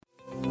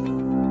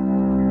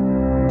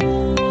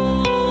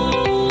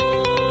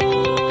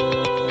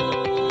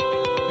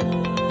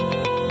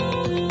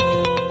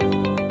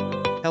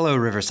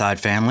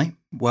Riverside family.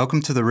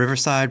 Welcome to the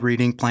Riverside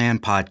Reading Plan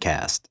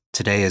podcast.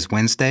 Today is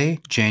Wednesday,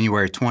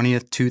 January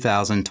 20th,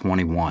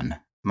 2021.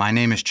 My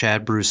name is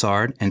Chad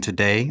Broussard, and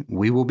today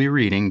we will be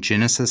reading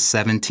Genesis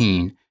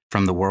 17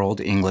 from the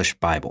World English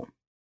Bible.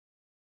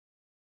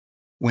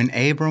 When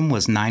Abram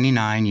was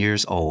 99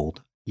 years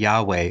old,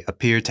 Yahweh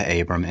appeared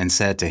to Abram and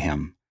said to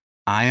him,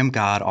 I am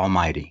God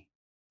Almighty.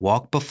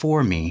 Walk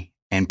before me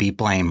and be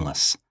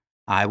blameless.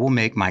 I will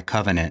make my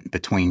covenant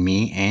between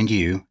me and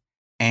you,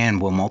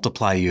 and will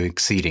multiply you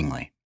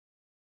exceedingly.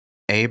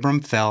 Abram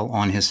fell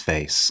on his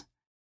face.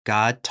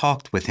 God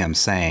talked with him,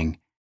 saying,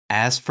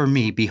 As for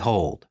me,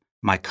 behold,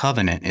 my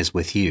covenant is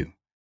with you.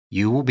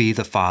 You will be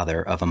the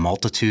father of a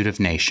multitude of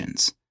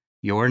nations.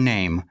 Your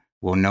name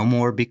will no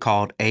more be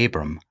called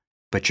Abram,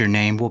 but your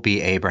name will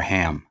be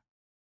Abraham.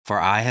 For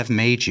I have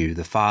made you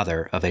the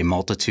father of a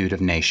multitude of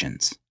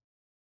nations.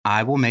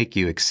 I will make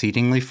you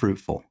exceedingly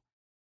fruitful,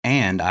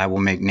 and I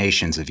will make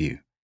nations of you.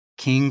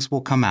 Kings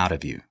will come out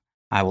of you.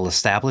 I will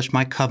establish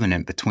my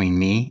covenant between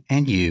me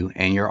and you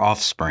and your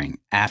offspring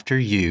after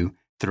you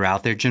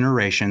throughout their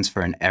generations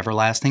for an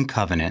everlasting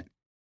covenant,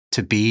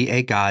 to be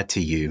a God to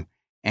you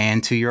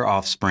and to your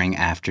offspring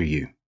after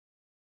you.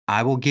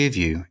 I will give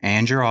you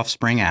and your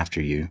offspring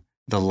after you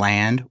the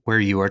land where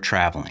you are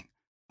traveling,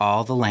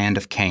 all the land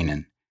of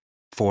Canaan,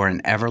 for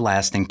an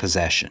everlasting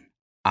possession.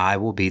 I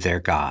will be their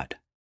God.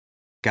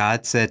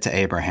 God said to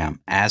Abraham,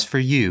 As for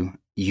you,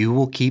 you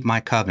will keep my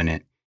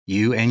covenant,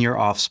 you and your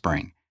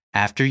offspring,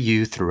 after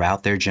you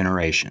throughout their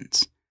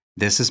generations.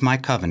 This is my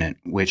covenant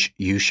which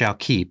you shall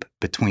keep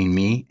between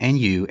me and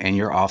you and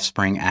your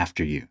offspring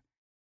after you.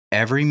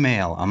 Every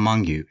male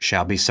among you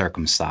shall be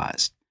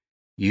circumcised.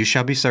 You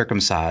shall be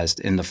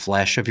circumcised in the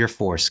flesh of your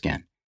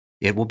foreskin.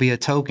 It will be a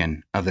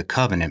token of the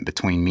covenant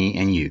between me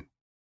and you.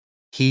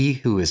 He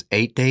who is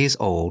 8 days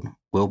old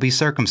will be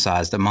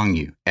circumcised among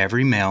you,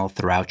 every male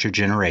throughout your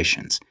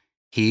generations.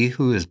 He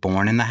who is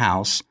born in the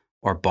house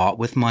or bought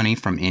with money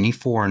from any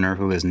foreigner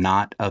who is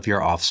not of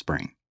your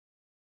offspring.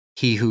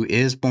 He who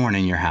is born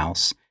in your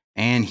house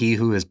and he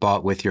who is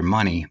bought with your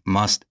money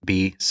must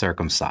be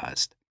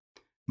circumcised.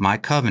 My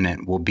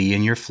covenant will be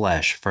in your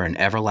flesh for an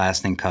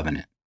everlasting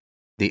covenant.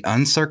 The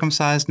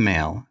uncircumcised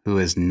male who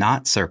is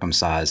not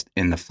circumcised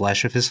in the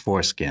flesh of his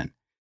foreskin,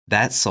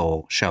 that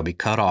soul shall be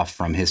cut off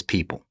from his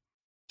people.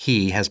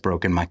 He has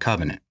broken my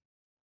covenant.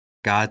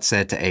 God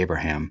said to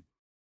Abraham,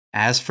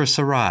 As for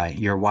Sarai,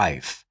 your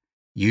wife,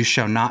 you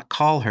shall not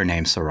call her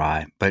name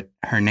Sarai, but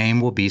her name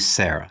will be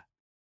Sarah.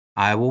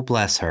 I will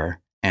bless her,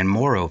 and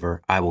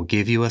moreover, I will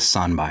give you a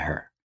son by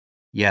her.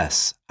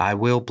 Yes, I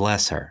will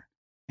bless her,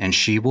 and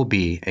she will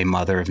be a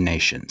mother of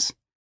nations.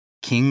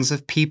 Kings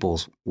of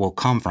peoples will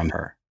come from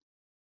her.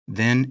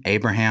 Then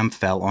Abraham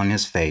fell on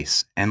his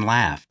face and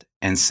laughed,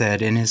 and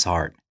said in his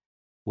heart,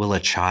 Will a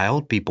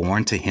child be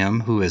born to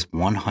him who is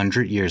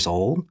 100 years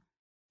old?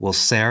 Will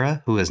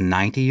Sarah, who is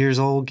 90 years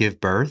old, give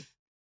birth?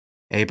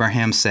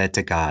 Abraham said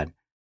to God,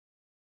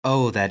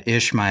 Oh, that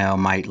Ishmael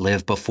might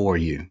live before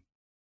you.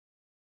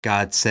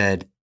 God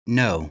said,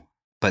 No,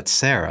 but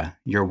Sarah,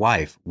 your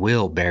wife,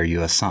 will bear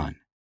you a son.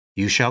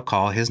 You shall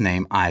call his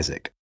name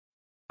Isaac.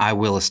 I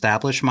will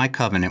establish my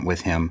covenant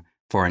with him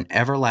for an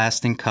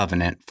everlasting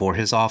covenant for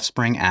his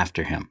offspring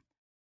after him.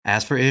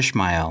 As for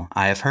Ishmael,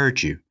 I have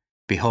heard you.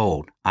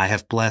 Behold, I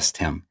have blessed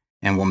him,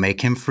 and will make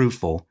him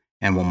fruitful,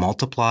 and will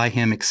multiply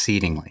him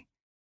exceedingly.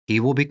 He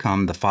will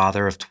become the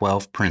father of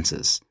 12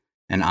 princes,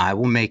 and I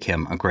will make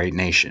him a great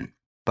nation.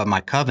 But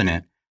my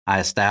covenant I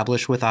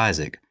establish with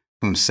Isaac,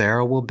 whom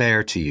Sarah will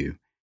bear to you,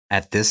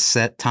 at this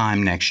set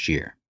time next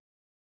year.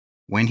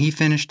 When he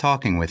finished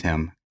talking with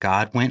him,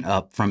 God went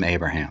up from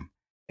Abraham.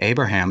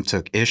 Abraham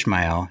took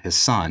Ishmael his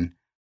son,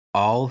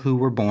 all who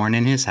were born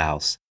in his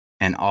house,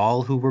 and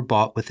all who were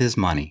bought with his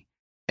money,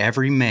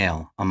 every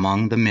male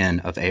among the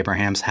men of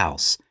Abraham's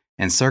house,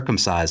 and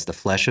circumcised the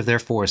flesh of their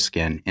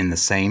foreskin in the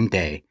same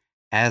day,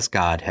 as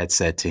God had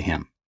said to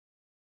him.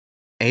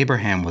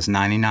 Abraham was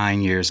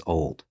 99 years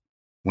old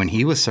when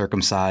he was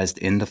circumcised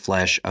in the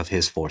flesh of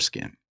his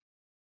foreskin.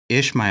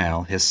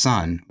 Ishmael, his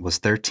son, was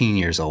 13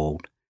 years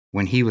old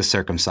when he was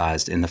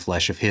circumcised in the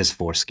flesh of his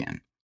foreskin.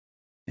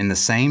 In the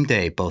same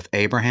day, both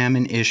Abraham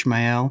and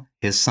Ishmael,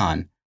 his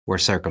son, were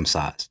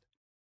circumcised.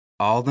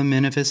 All the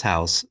men of his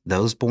house,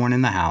 those born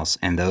in the house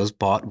and those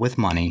bought with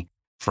money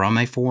from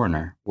a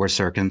foreigner, were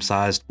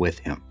circumcised with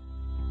him.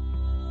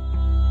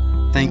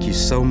 Thank you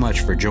so much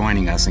for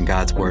joining us in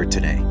God's Word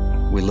today.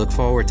 We look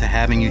forward to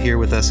having you here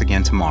with us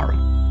again tomorrow.